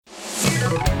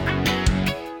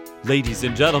Ladies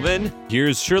and gentlemen,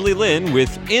 here's Shirley Lin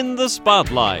with In the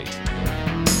Spotlight.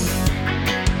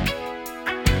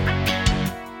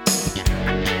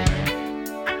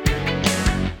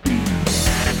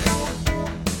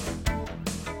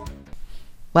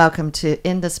 Welcome to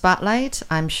In the Spotlight.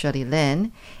 I'm Shirley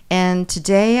Lin, and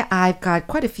today I've got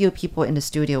quite a few people in the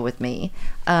studio with me.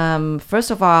 First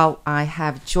of all, I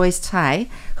have Joyce Tsai,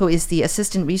 who is the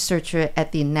assistant researcher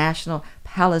at the National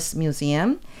Palace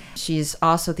Museum. She's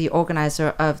also the organizer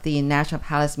of the National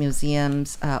Palace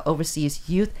Museum's Overseas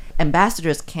Youth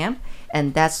Ambassadors Camp,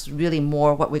 and that's really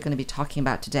more what we're going to be talking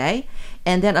about today.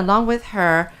 And then along with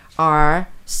her are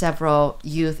several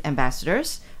youth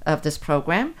ambassadors of this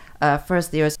program.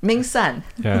 First, there's Ming.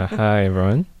 Yeah, hi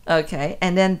everyone. Okay,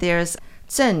 and then there's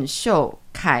Zheng Xiu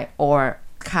Kai or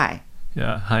Kai.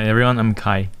 Yeah, hi everyone, I'm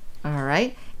Kai. All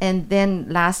right, and then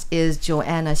last is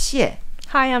Joanna Xie.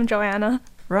 Hi, I'm Joanna.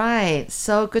 Right,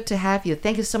 so good to have you.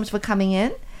 Thank you so much for coming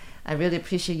in. I really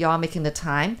appreciate y'all making the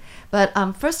time. But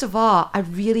first of all, I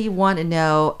really want to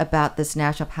know about this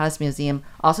National Palace Museum,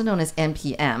 also known as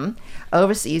NPM,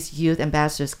 Overseas Youth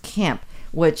Ambassadors Camp,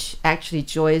 which actually,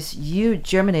 Joyce, you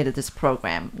germinated this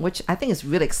program, which I think is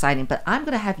really exciting, but I'm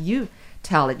going to have you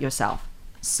tell it yourself.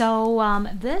 So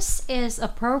this is a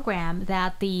program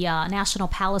that the National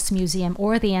Palace Museum,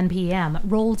 or the NPM,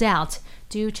 rolled out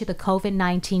due to the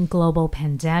COVID-19 global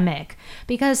pandemic.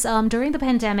 Because during the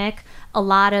pandemic, a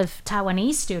lot of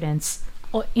Taiwanese students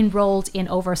enrolled in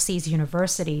overseas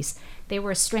universities. They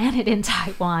were stranded in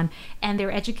Taiwan, and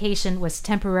their education was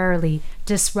temporarily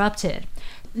disrupted.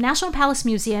 National Palace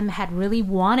Museum had really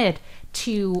wanted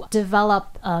to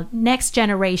develop a next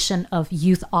generation of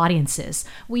youth audiences.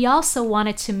 We also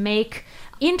wanted to make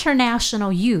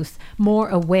international youth more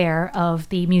aware of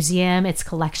the museum, its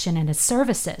collection, and its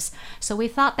services. So we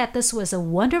thought that this was a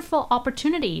wonderful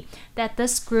opportunity that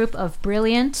this group of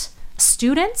brilliant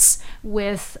students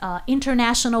with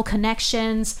international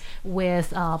connections, with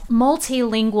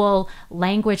multilingual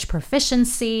language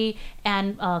proficiency,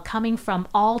 and coming from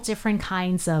all different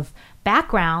kinds of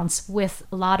backgrounds with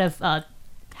a lot of,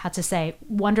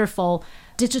 wonderful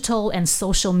digital and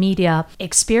social media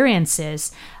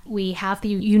experiences. We have the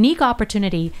unique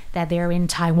opportunity that they're in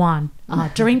Taiwan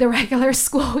during the regular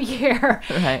school year.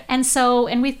 Right.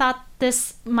 And we thought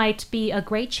this might be a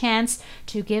great chance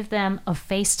to give them a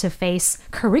face-to-face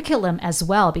curriculum as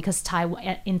well, because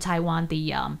in Taiwan,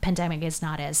 the pandemic is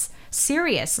not as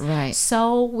serious. Right.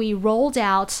 So we rolled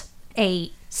out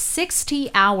a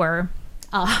 60-hour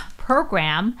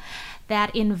program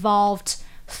that involved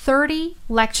 30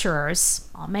 lecturers.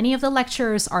 Many of the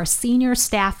lecturers are senior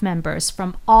staff members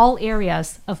from all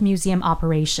areas of museum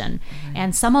operation,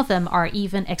 and some of them are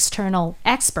even external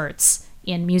experts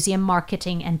in museum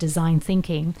marketing and design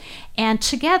thinking. And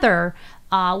together,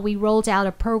 we rolled out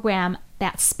a program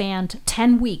that spanned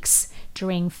 10 weeks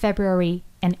during February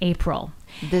and April.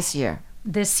 This year,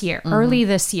 Early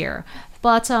this year.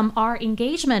 But our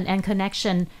engagement and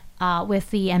connection with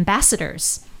the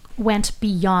ambassadors went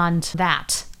beyond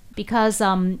that, because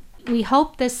we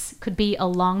hope this could be a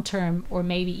long-term or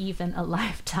maybe even a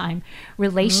lifetime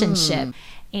relationship.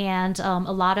 And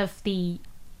a lot of the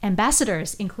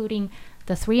ambassadors, including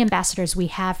the 3 ambassadors we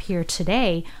have here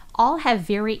today, all have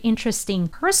very interesting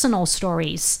personal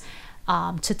stories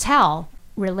to tell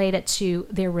related to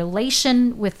their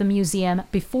relation with the museum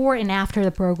before and after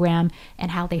the program,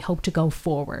 and how they hope to go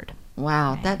forward.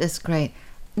 Wow, that is great.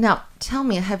 Now, tell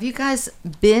me, have you guys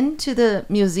been to the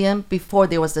museum before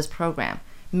there was this program?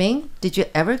 Ming, did you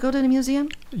ever go to the museum?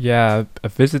 Yeah, I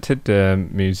visited the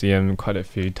museum quite a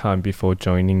few times before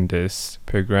joining this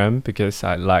program, because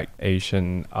I like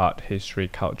Asian art, history,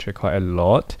 culture quite a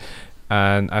lot.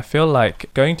 And I feel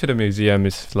like going to the museum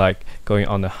is like going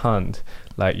on a hunt.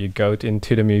 Like you go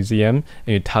into the museum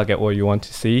and you target what you want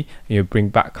to see, and you bring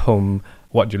back home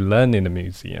what you learn in the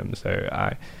museum.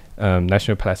 So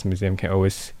National Palace Museum can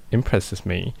always impresses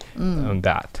me on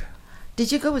that.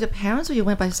 Did you go with your parents or you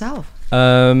went by yourself?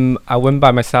 I went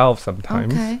by myself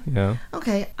sometimes. Okay. Yeah.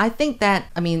 Okay. I think that,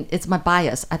 it's my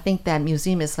bias. I think that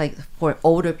museum is like for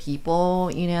older people,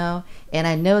 and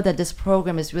I know that this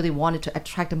program is really wanted to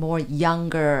attract a more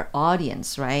younger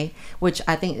audience, right? Which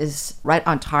I think is right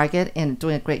on target and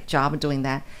doing a great job of doing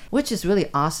that, which is really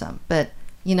awesome. But,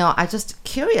 I just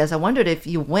curious. I wondered if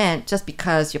you went just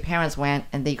because your parents went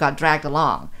and they got dragged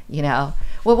along, Well,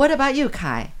 what about you,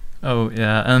 Kai? Oh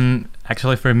yeah,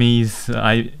 actually for me,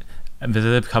 I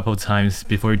visited a couple of times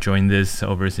before joining this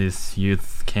overseas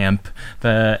youth camp.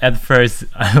 But at first,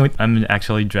 I'm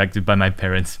actually dragged by my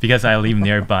parents because I live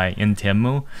nearby in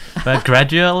Tianmu. But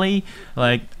gradually,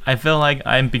 I feel like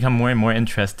I'm become more and more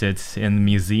interested in the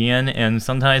museum. And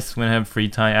sometimes when I have free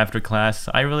time after class,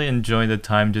 I really enjoy the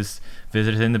time just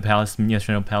visiting the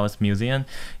National Palace Museum.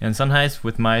 And sometimes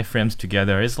with my friends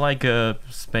together, it's like a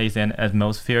space and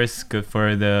atmosphere is good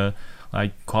for the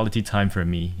quality time for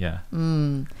me. Yeah.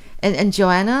 And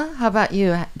Joanna, how about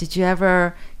you? Did you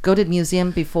ever go to the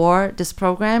museum before this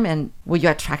program, and were you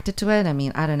attracted to it? I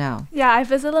mean, I don't know. Yeah, I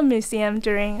visited a museum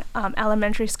during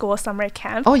elementary school summer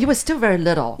camp. Oh, you were still very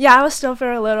little. Yeah, I was still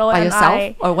very little. By and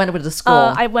yourself, or went with the school?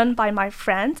 I went by my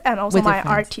friends and also With your my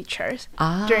friends. art teachers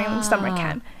during summer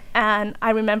camp. And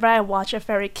I remember I watched a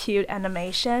very cute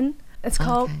animation. It's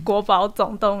called 国宝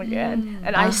总动员,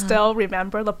 and I still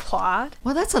remember the plot.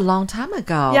 Well, that's a long time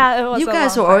ago. Yeah, it was You a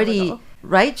guys long were time already, ago.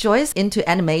 right, Joyce, into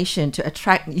animation to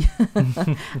attract,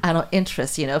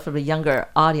 interest, from a younger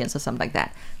audience or something like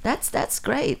that. That's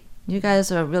great. You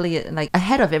guys are really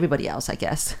ahead of everybody else, I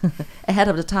guess, ahead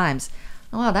of the times.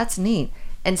 Oh, wow, that's neat.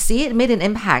 And see, it made an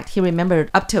impact. He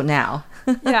remembered up till now.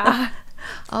 Yeah.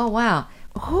 Oh, wow.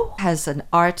 Who has an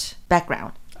art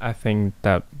background? I think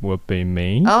that would be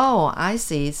me. Oh, I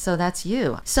see. So that's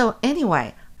you. So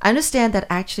anyway, I understand that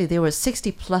actually there were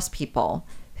 60 plus people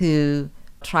who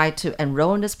tried to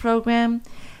enroll in this program.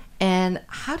 And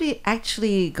how do you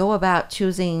actually go about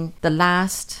choosing the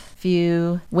last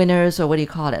few winners, or what do you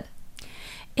call it?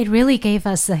 It really gave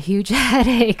us a huge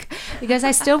headache because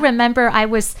I still remember I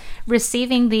was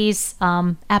receiving these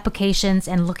applications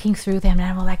and looking through them,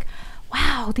 and I'm like,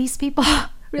 wow, these people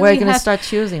really Where are you going to have start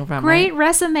choosing from? great Right?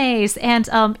 resumes. And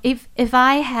if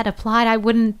I had applied, I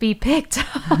wouldn't be picked. And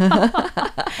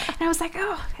I was like,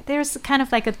 oh, there's kind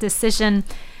of like a decision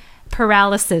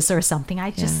paralysis or something.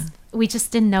 We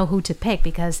just didn't know who to pick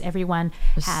because everyone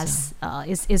has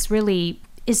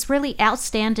is really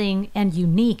outstanding and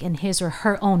unique in his or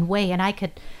her own way, and I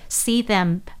could see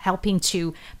them helping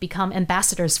to become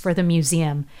ambassadors for the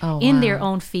museum in their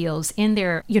own fields, in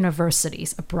their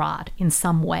universities abroad in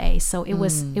some way. So it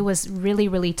was really,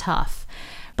 really tough.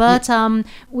 But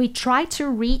we try to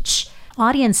reach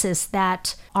audiences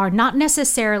that are not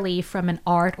necessarily from an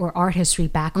art or art history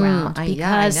background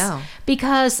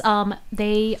because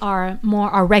they are more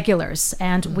our regulars,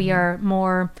 and we are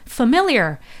more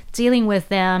familiar dealing with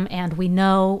them, and we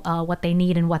know what they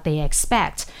need and what they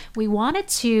expect. We wanted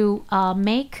to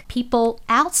make people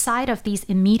outside of these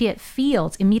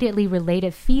immediately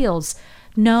related fields,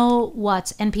 know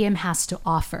what NPM has to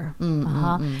offer.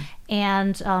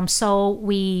 And so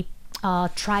we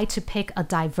try to pick a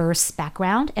diverse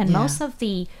background, and most of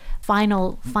the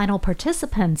final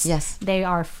participants, they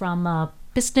are from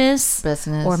business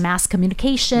or mass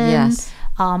communication,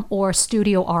 or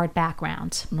studio art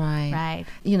background. Right.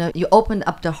 You opened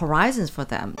up the horizons for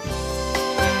them.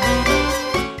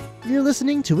 You're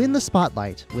listening to In the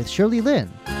Spotlight with Shirley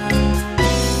Lin.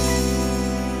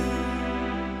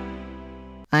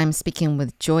 I'm speaking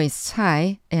with Joyce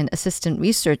Tsai, an assistant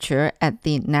researcher at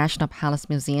the National Palace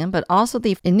Museum, but also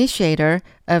the initiator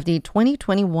of the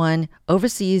 2021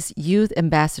 Overseas Youth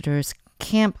Ambassadors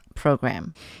Camp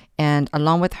Program. And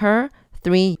along with her,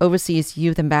 3 overseas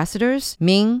youth ambassadors,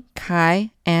 Ming,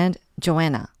 Kai, and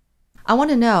Joanna. I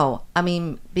want to know,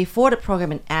 before the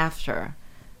program and after,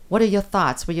 what are your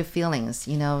thoughts? What are your feelings?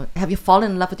 Have you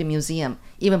fallen in love with the museum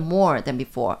even more than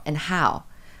before, and how?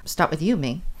 Start with you,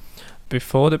 Ming.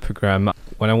 Before the program,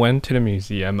 when I went to the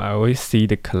museum, I always see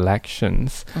the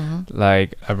collections.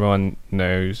 Like everyone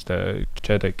knows the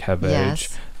cheddar cabbage,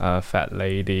 fat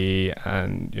lady,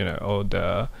 and all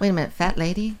the. Wait a minute, fat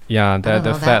lady? Yeah,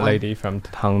 the fat lady from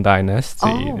Tang Dynasty.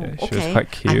 Oh, she was quite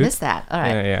cute. I missed that. All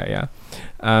right. Yeah.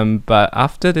 But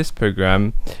after this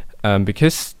program,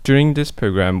 because during this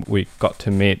program we got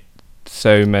to meet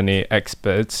so many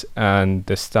experts and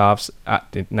the staffs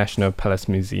at the National Palace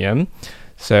Museum.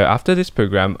 So after this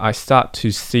program, I start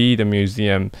to see the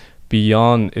museum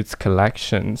beyond its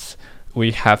collections.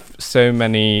 We have so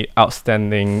many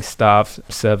outstanding staff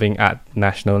serving at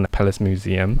National Palace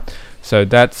Museum. So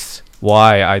that's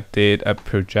why I did a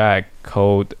project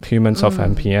called Humans of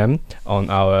NPM on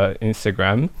our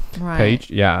Instagram page.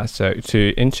 Yeah, so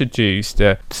to introduce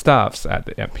the staffs at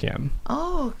the NPM.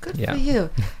 Oh, good for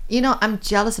you. I'm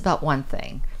jealous about one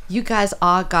thing. You guys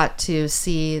all got to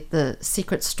see the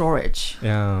secret storage.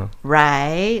 Yeah.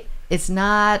 Right? It's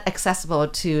not accessible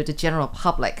to the general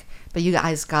public, but you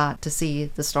guys got to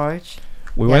see the storage?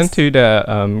 We Yes. went to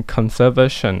the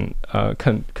conservation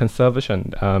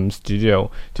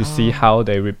studio to see how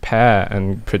they repair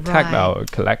and protect Right. our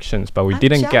collections, but we I'm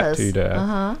didn't get jealous. to the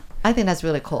Uh-huh. I think that's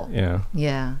really cool. yeah.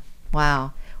 Yeah.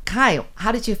 Wow. Kai,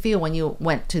 how did you feel when you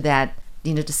went to that,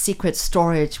 the secret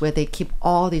storage where they keep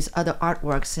all these other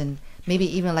artworks and maybe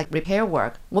even like repair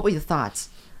work? What were your thoughts?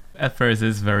 At first,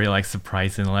 it's very like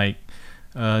surprising. Like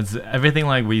everything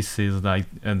like we see like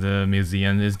at the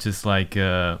museum is just like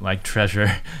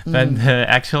treasure. But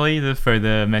actually, for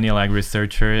the many like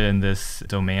researcher in this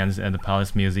domains at the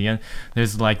Palace Museum,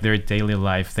 there's like their daily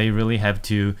life. They really have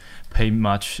to pay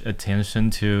much attention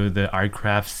to the art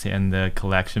crafts and the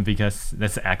collection because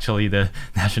that's actually the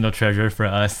national treasure for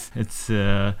us. It's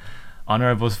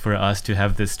honorable for us to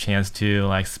have this chance to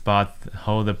like spot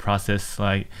how the process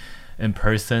like in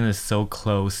person is so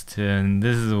close to, and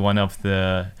this is one of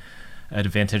the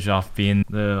advantage of being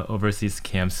the overseas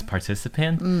camps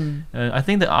participant. I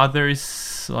think the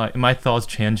others, like my thoughts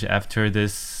change after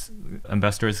this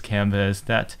ambassadors camp is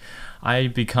that I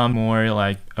become more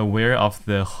like aware of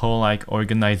the whole like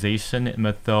organization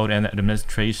method and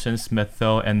administration's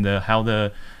method and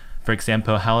for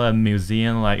example, how a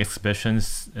museum like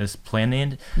exhibitions is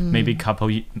planning maybe a couple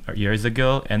years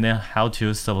ago, and then how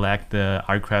to select the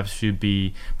art crafts should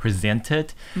be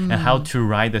presented and how to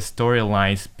write the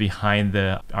storylines behind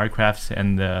the art crafts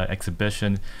and the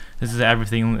exhibition. This is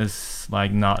everything is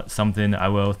like not something I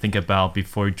will think about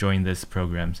before joining this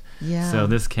programs. Yeah. So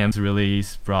this camp really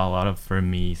brought a lot of for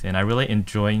me, and I really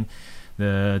enjoy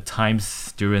the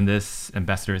times during this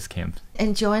ambassadors camp.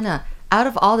 And Joanna, out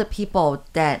of all the people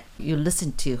that you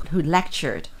listened to who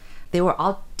lectured, they were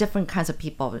all different kinds of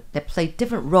people that played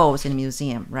different roles in the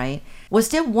museum, right? Was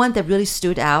there one that really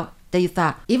stood out that you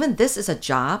thought, even this is a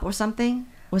job or something?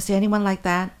 Was there anyone like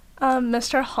that?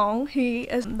 Mr. Hong, he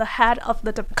is the head of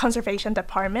the conservation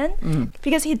department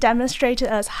because he demonstrated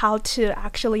us how to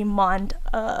actually mount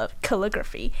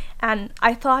calligraphy, and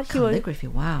I thought he would. Calligraphy,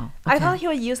 wow. I Okay. thought he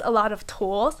would use a lot of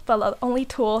tools, but the only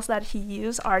tools that he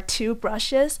used are 2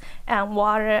 brushes and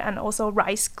water and also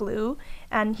rice glue.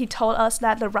 And he told us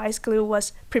that the rice glue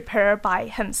was prepared by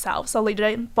himself, so they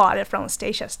didn't bought it from a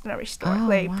stationery store. Oh,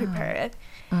 They wow. prepared it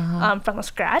from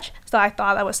scratch. So I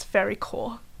thought that was very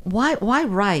cool. Why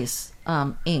rice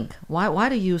ink? Why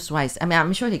do you use rice? I mean,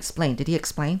 I'm sure he explained. Did he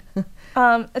explain?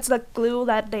 It's the glue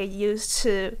that they use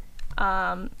to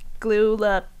glue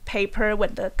the paper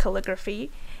with the calligraphy.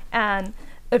 And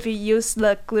if you use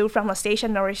the glue from a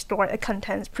stationery store, it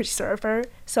contains preserver.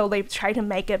 So they try to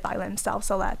make it by themselves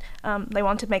so that they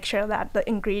want to make sure that the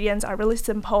ingredients are really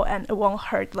simple and it won't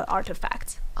hurt the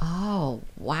artifacts. Oh,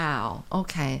 wow.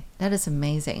 Okay. That is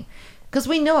amazing. Because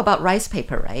we know about rice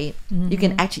paper, right? You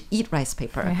can actually eat rice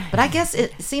paper. But I guess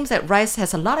it seems that rice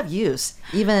has a lot of use,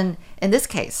 even in this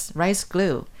case, rice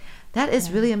glue. That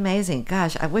is really amazing.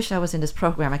 Gosh, I wish I was in this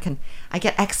program. I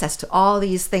get access to all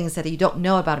these things that you don't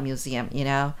know about a museum,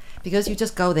 because you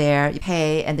just go there, you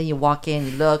pay, and then you walk in,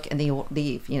 you look, and then you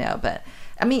leave, But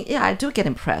I mean, yeah, I do get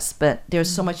impressed, but there's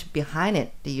so much behind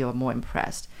it that you're more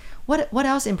impressed. What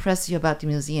else impressed you about the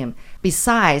museum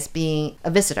besides being a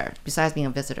visitor,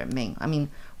 Ming? I mean,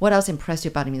 what else impressed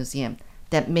you about the museum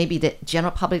that maybe the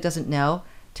general public doesn't know?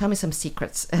 Tell me some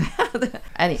secrets.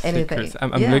 Anything. Secrets.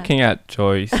 I'm Yeah. looking at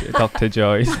Joyce, Dr.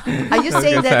 Joyce. Are you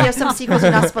saying that there's some secrets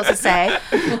you're not supposed to say?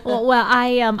 Well,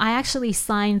 I actually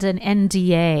signed an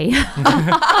NDA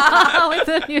with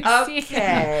the museum.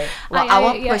 Okay. Well, I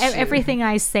won't push you. Everything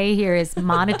I say here is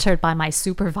monitored by my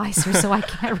supervisor, so I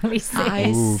can't really say I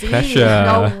it. Ooh, see. pressure.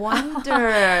 No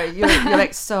wonder you're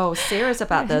like so serious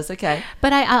about this. Okay.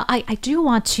 But I do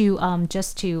want to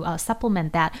just to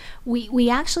supplement that we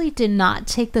actually did not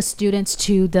take the students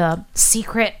to the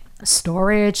secret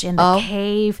storage in the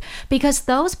cave, because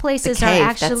those places are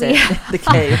actually the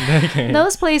cave.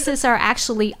 those places are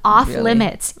actually off Really?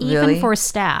 limits, even Really? for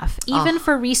staff, even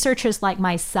for researchers like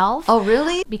myself. Oh,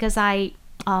 really? Because I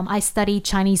studied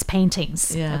Chinese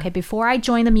paintings. Yeah. Okay, before I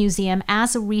joined the museum,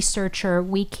 as a researcher,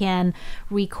 we can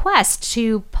request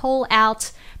to pull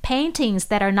out paintings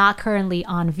that are not currently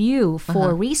on view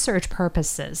for research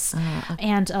purposes.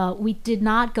 And we did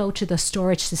not go to the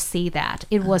storage to see that.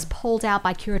 It was pulled out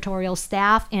by curatorial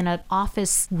staff in an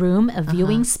office room, a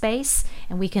viewing space,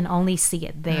 and we can only see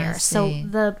it there. So see.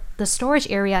 the storage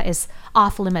area is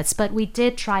off limits, but we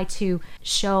did try to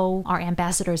show our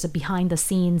ambassadors a behind the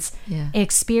scenes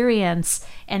experience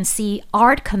and see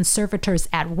art conservators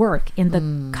at work in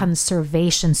the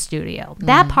conservation studio.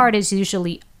 That part is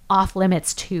usually off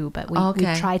limits too, but we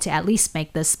try to at least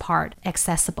make this part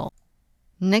accessible.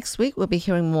 Next week, we'll be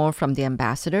hearing more from the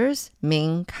ambassadors,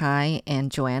 Ming, Kai,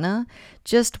 and Joanna,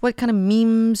 just what kind of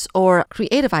memes or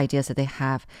creative ideas that they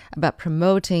have about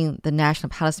promoting the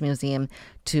National Palace Museum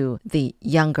to the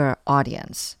younger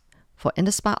audience. For In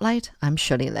the Spotlight, I'm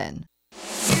Shirley Lin.